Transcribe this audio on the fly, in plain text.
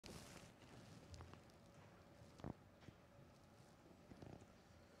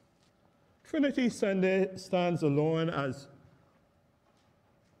Trinity Sunday stands alone as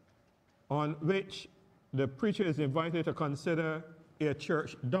on which the preacher is invited to consider a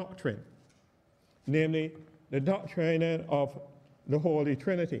church doctrine, namely the doctrine of the Holy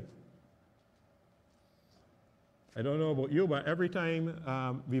Trinity. I don't know about you, but every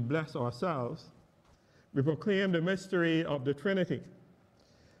time we bless ourselves, we proclaim the mystery of the Trinity.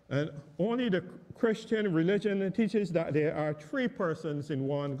 And only the Christian religion teaches that there are three persons in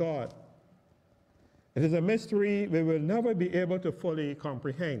one God. It is a mystery we will never be able to fully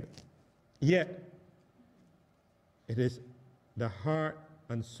comprehend. Yet, it is the heart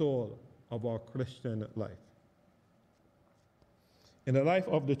and soul of our Christian life. In the life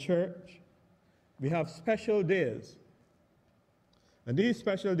of the church, we have special days. And these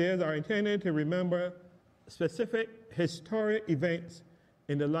special days are intended to remember specific historic events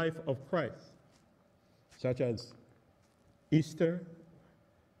in the life of Christ, such as Easter,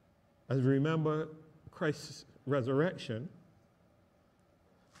 as we remember Christ's resurrection,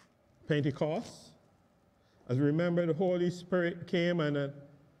 Pentecost, as we remember the Holy Spirit came and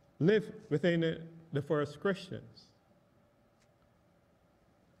lived within the first Christians.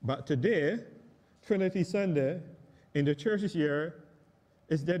 But today, Trinity Sunday, in the church's year,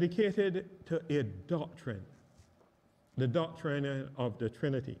 is dedicated to a doctrine, the doctrine of the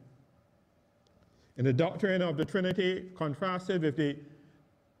Trinity. And the doctrine of the Trinity, contrasted with the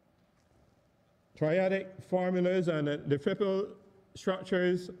triadic formulas and the triple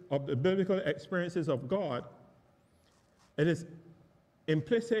structures of the biblical experiences of God, it is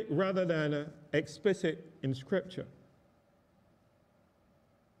implicit rather than explicit in Scripture.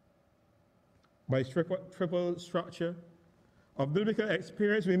 By triple structure of biblical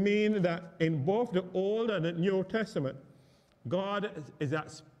experience, we mean that in both the Old and the New Testament, God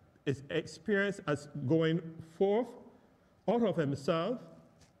is experienced as going forth out of himself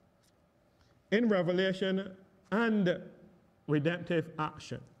in revelation and redemptive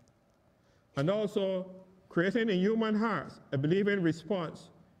action, and also creating in human hearts a believing response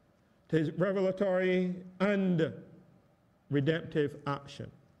to his revelatory and redemptive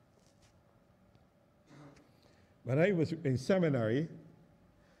action. When I was in seminary,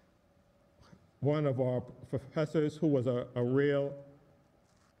 one of our professors, who was a real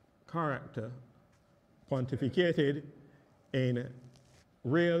character, pontificated in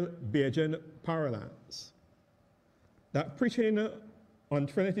real Bajan parlance that preaching on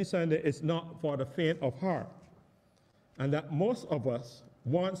Trinity Sunday is not for the faint of heart, and that most of us,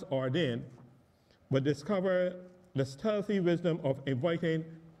 once ordained, would discover the stealthy wisdom of inviting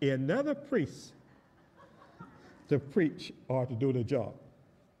another priest to preach or to do the job.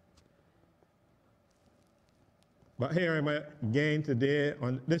 But here am I again today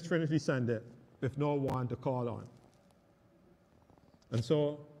on this Trinity Sunday with no one to call on. And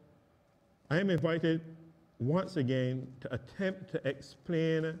so I am invited once again to attempt to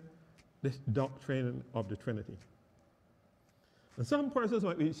explain this doctrine of the Trinity. And some persons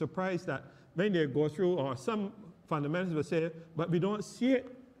might be surprised that when they go through, or some fundamentalists will say, but we don't see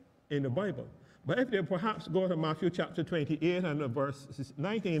it in the Bible. But if they perhaps go to Matthew chapter 28 and verse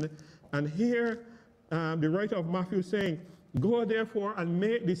 19, and hear the writer of Matthew saying, "Go therefore and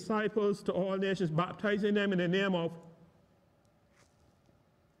make disciples to all nations, baptizing them in the name of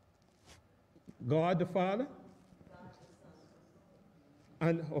God the Father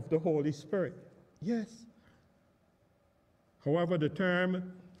and of the Holy Spirit." Yes. However, the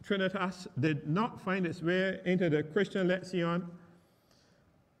term Trinitas did not find its way into the Christian lexicon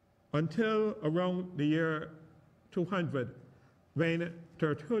until around the year 200, when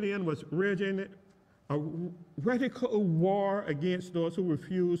Tertullian was raging a radical war against those who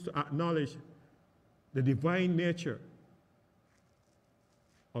refused to acknowledge the divine nature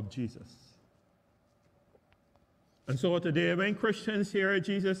of Jesus. And so today, when Christians hear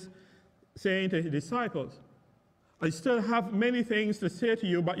Jesus saying to his disciples, "I still have many things to say to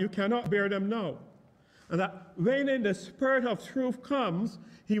you, but you cannot bear them now," and that when in the Spirit of truth comes,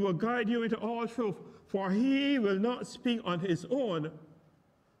 he will guide you into all truth, for he will not speak on his own,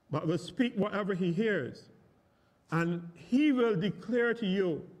 but will speak whatever he hears, and he will declare to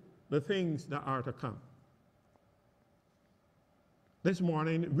you the things that are to come. This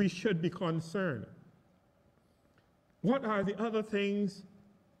morning, we should be concerned. What are the other things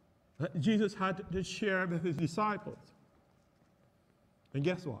that Jesus had to share with his disciples? And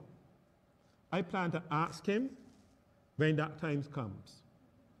guess what? I plan to ask him when that time comes.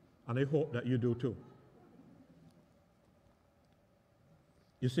 And I hope that you do too.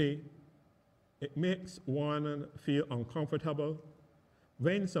 You see, it makes one feel uncomfortable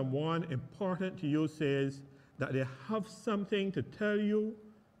when someone important to you says that they have something to tell you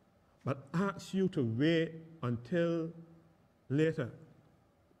but asks you to wait until later.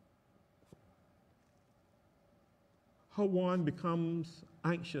 How one becomes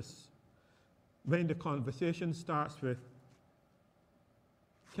anxious when the conversation starts with,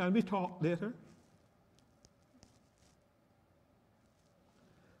 "Can we talk later?"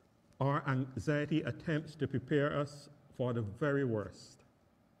 Our anxiety attempts to prepare us for the very worst.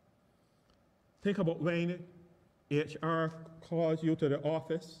 Think about when HR calls you to the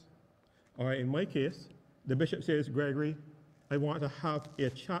office, or in my case, the bishop says, "Gregory, I want to have a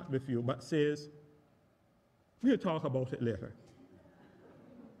chat with you," but says, "We'll talk about it later."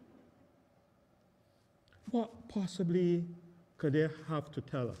 What possibly could they have to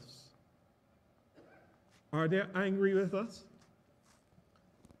tell us? Are they angry with us?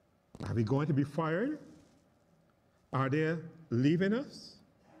 Are we going to be fired? Are they leaving us?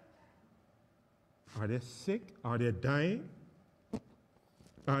 Are they sick? Are they dying?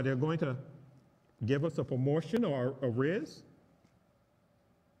 Are they going to give us a promotion or a raise?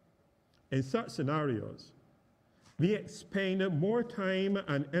 In such scenarios, we expend more time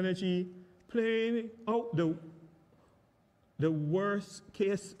and energy playing out the worst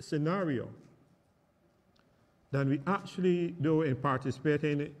case scenario than we actually do in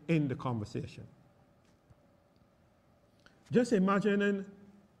participating in the conversation. Just imagining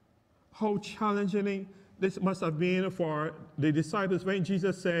how challenging this must have been for the disciples when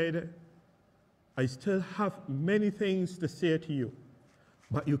Jesus said, "I still have many things to say to you,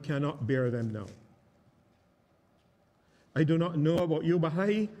 but you cannot bear them now." I do not know about you, but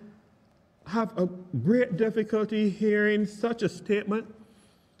I have a great difficulty hearing such a statement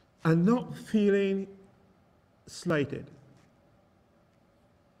and not feeling slighted.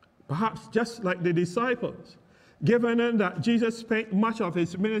 Perhaps just like the disciples, given that Jesus spent much of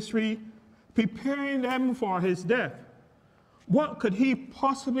his ministry preparing them for his death, what could he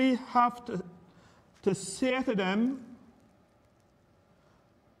possibly have to say to them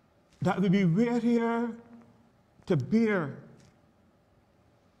that would be weightier to bear?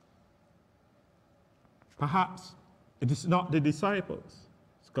 Perhaps it is not the disciples'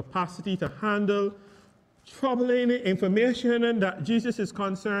 capacity to handle troubling information that Jesus is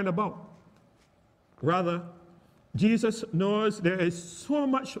concerned about. Rather, Jesus knows there is so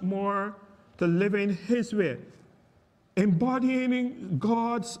much more to living his way, embodying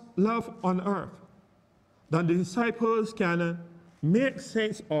God's love on earth, than the disciples can make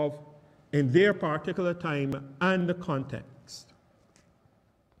sense of in their particular time and the context.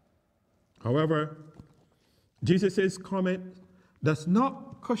 However, Jesus' comment does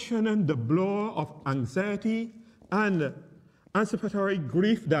not cushion the blow of anxiety and anticipatory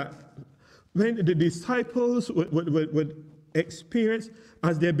grief that when the disciples would experience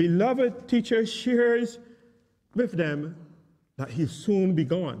as their beloved teacher shares with them that he'll soon be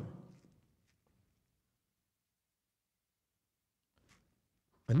gone.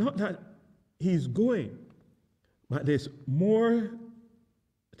 And not that he's going, but there's more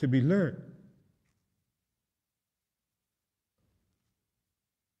to be learned.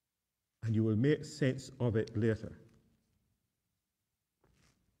 And you will make sense of it later.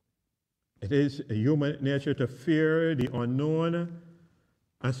 It is a human nature to fear the unknown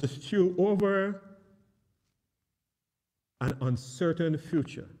and to stew over an uncertain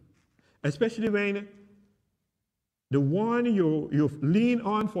future, especially when the one you've leaned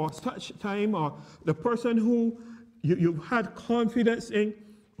on for such time, or the person who you've had confidence in,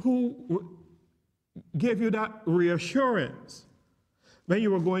 who gave you that reassurance when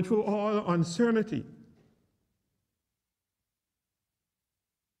you were going through all uncertainty.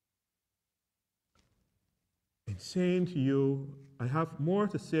 In saying to you, I have more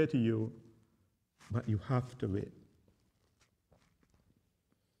to say to you, but you have to wait.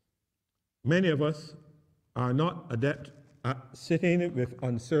 Many of us are not adept at sitting with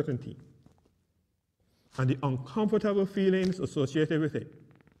uncertainty and the uncomfortable feelings associated with it.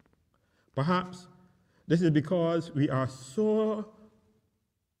 Perhaps this is because we are so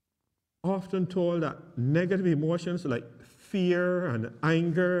often told that negative emotions like fear and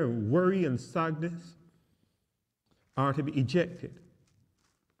anger and worry and sadness are to be ejected,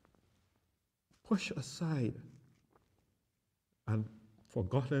 pushed aside, and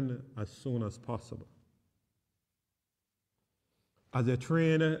forgotten as soon as possible. As a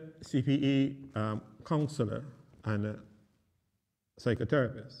trained CPE counselor and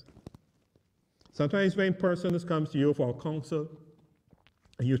psychotherapist, sometimes when persons come to you for counsel,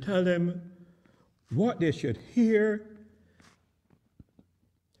 and you tell them what they should hear,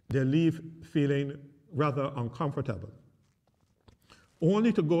 they leave feeling rather uncomfortable,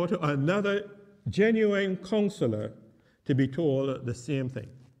 only to go to another genuine counselor to be told the same thing.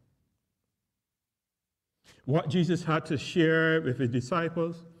 What Jesus had to share with his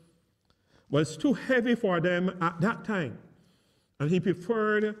disciples was too heavy for them at that time, and he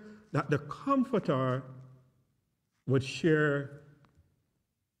preferred that the Comforter would share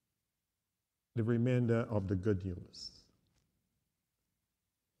the remainder of the good news.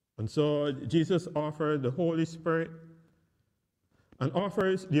 And so Jesus offered the Holy Spirit and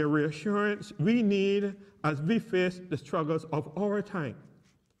offers the reassurance we need as we face the struggles of our time.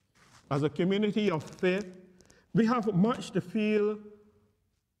 As a community of faith, we have much to feel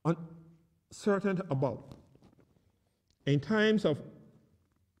uncertain about. In times of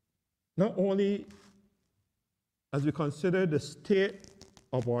not only as we consider the state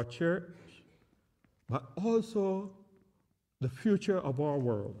of our church, but also the future of our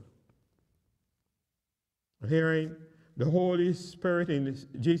world. Hearing the Holy Spirit in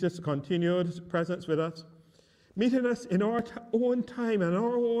Jesus' continued presence with us, meeting us in our own time and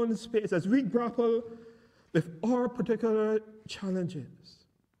our own space as we grapple with our particular challenges.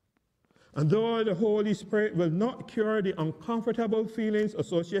 And though the Holy Spirit will not cure the uncomfortable feelings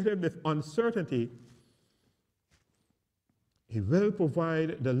associated with uncertainty, he will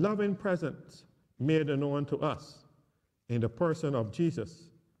provide the loving presence made known to us in the person of Jesus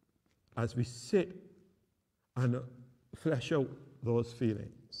as we sit and flesh out those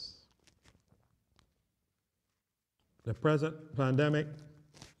feelings. The present pandemic,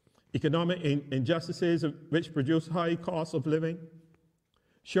 economic injustices which produce high costs of living,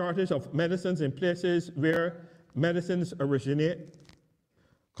 shortage of medicines in places where medicines originate,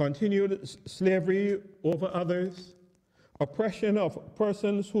 continued slavery over others, oppression of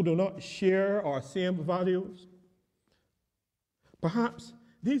persons who do not share our same values. Perhaps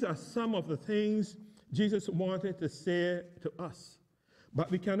these are some of the things Jesus wanted to say to us, but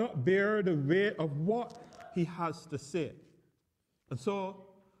we cannot bear the weight of what he has to say. And so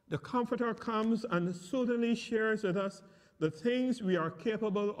the Comforter comes and suddenly shares with us the things we are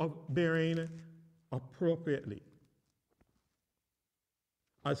capable of bearing appropriately.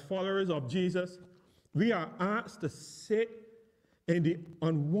 As followers of Jesus, we are asked to sit in the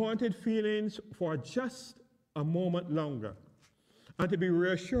unwanted feelings for just a moment longer and to be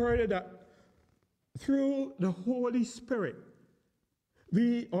reassured that through the Holy Spirit,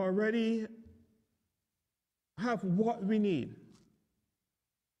 we already have what we need,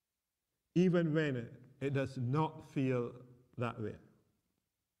 even when it does not feel that way.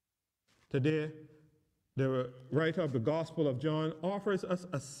 Today, the writer of the Gospel of John offers us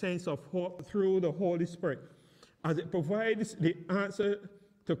a sense of hope through the Holy Spirit as it provides the answer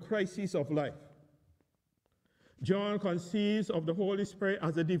to crises of life. John conceives of the Holy Spirit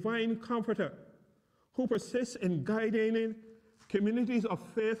as a divine comforter who persists in guiding communities of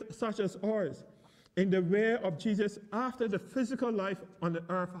faith such as ours in the way of Jesus after the physical life on the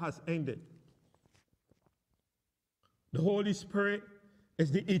earth has ended. The Holy Spirit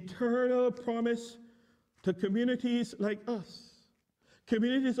is the eternal promise to communities like us,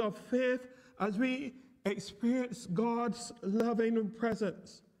 communities of faith, as we experience God's loving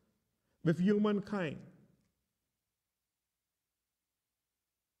presence with humankind.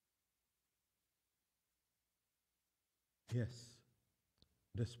 Yes,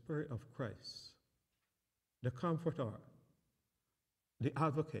 the Spirit of Christ, the Comforter, the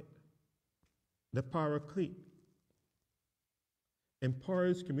Advocate, the Paraclete,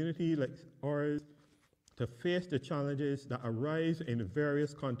 empowers community like ours to face the challenges that arise in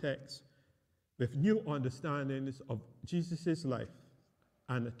various contexts with new understandings of Jesus' life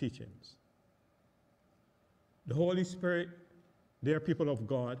and teachings. The Holy Spirit, dear people of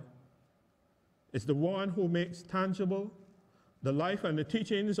God, is the one who makes tangible the life and the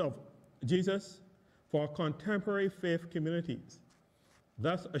teachings of Jesus for contemporary faith communities,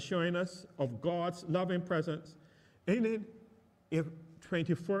 thus assuring us of God's loving presence in the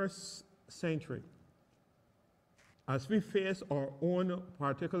 21st century. As we face our own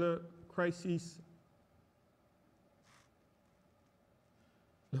particular crises,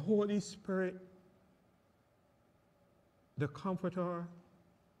 the Holy Spirit, the Comforter,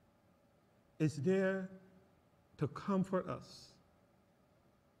 is there to comfort us.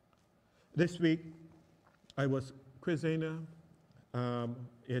 This week, I was quizzing a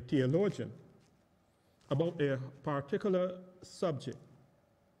theologian about a particular subject,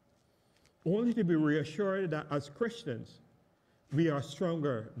 only to be reassured that as Christians, we are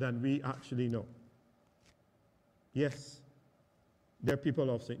stronger than we actually know. Yes, they're people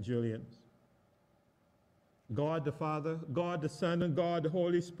of St. Julian's. God the Father, God the Son, and God the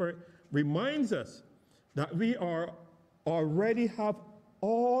Holy Spirit reminds us that we already have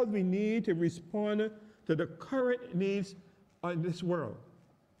all we need to respond to the current needs in this world.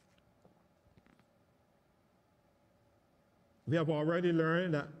 we have already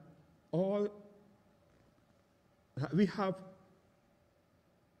learned that that we have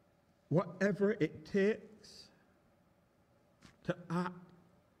whatever it takes to act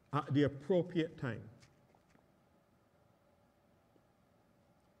at the appropriate time.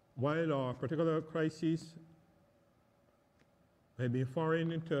 While our particular crisis may be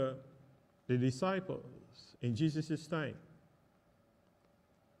foreign to the disciples in Jesus' time,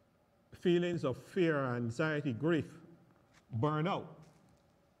 feelings of fear, anxiety, grief, burnout,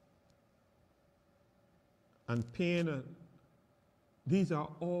 and pain, these are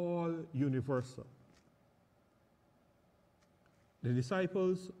all universal. The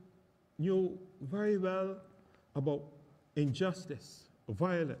disciples knew very well about injustice,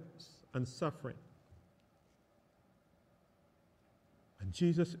 violence, and suffering. And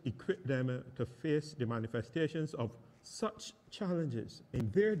Jesus equipped them to face the manifestations of such challenges in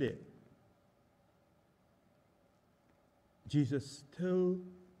their day. Jesus still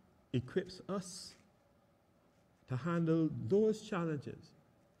equips us to handle those challenges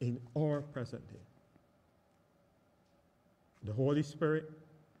in our present day. The Holy Spirit,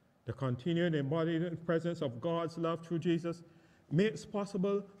 the continued embodied presence of God's love through Jesus, makes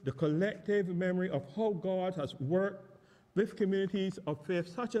possible the collective memory of how God has worked with communities of faith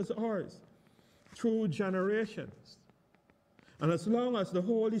such as ours through generations. And as long as the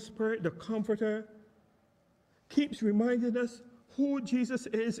Holy Spirit, the Comforter, keeps reminding us who Jesus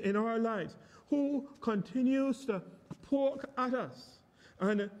is in our lives, who continues to poke at us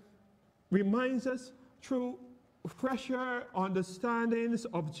and reminds us through fresher understandings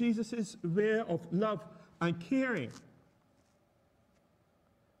of Jesus' way of love and caring,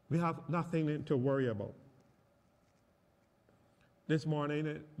 we have nothing to worry about. This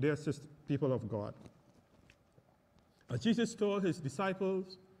morning, dear people of God, as Jesus told his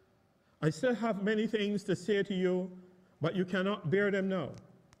disciples, I still have many things to say to you, but you cannot bear them now.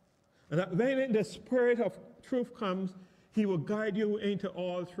 And that when the Spirit of truth comes, he will guide you into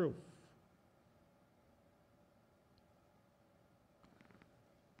all truth.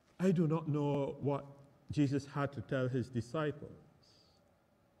 I do not know what Jesus had to tell his disciples,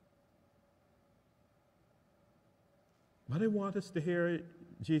 but I want us to hear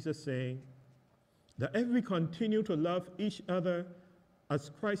Jesus saying that if we continue to love each other as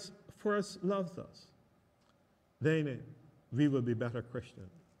Christ first loves us, then we will be better Christians.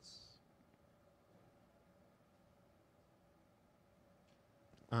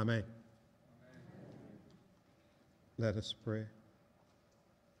 Amen. Let us pray.